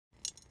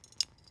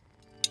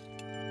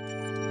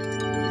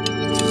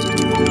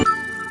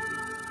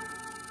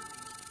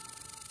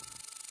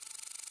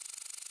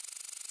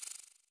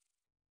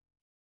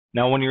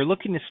Now, when you're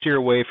looking to steer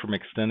away from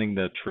extending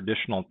the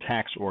traditional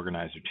tax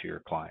organizer to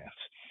your clients,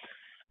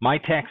 My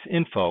Tax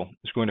Info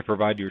is going to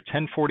provide your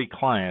 1040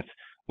 clients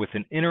with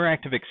an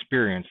interactive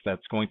experience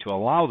that's going to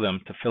allow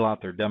them to fill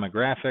out their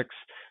demographics,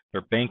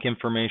 their bank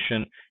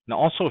information, and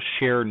also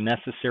share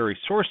necessary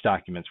source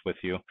documents with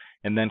you,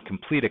 and then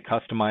complete a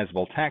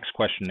customizable tax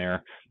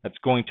questionnaire that's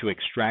going to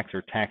extract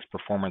their tax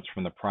performance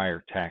from the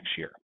prior tax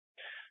year.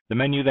 The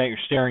menu that you're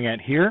staring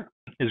at here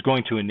is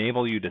going to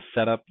enable you to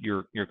set up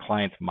your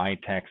client's My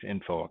Tax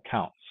Info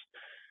accounts.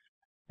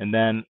 And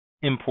then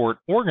Import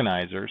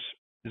Organizers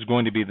is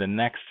going to be the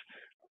next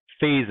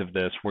phase of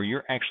this, where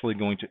you're actually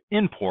going to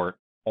import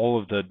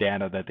all of the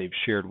data that they've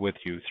shared with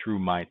you through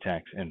My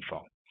Tax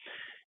Info.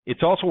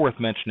 It's also worth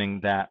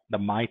mentioning that the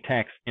My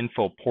Tax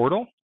Info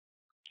portal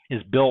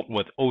is built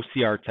with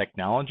OCR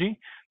technology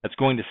that's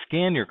going to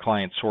scan your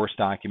client's source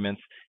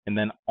documents and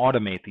then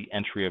automate the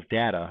entry of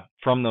data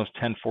from those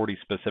 1040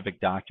 specific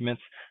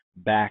documents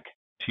back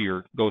to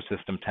your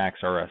GoSystem Tax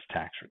RS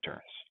tax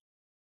returns.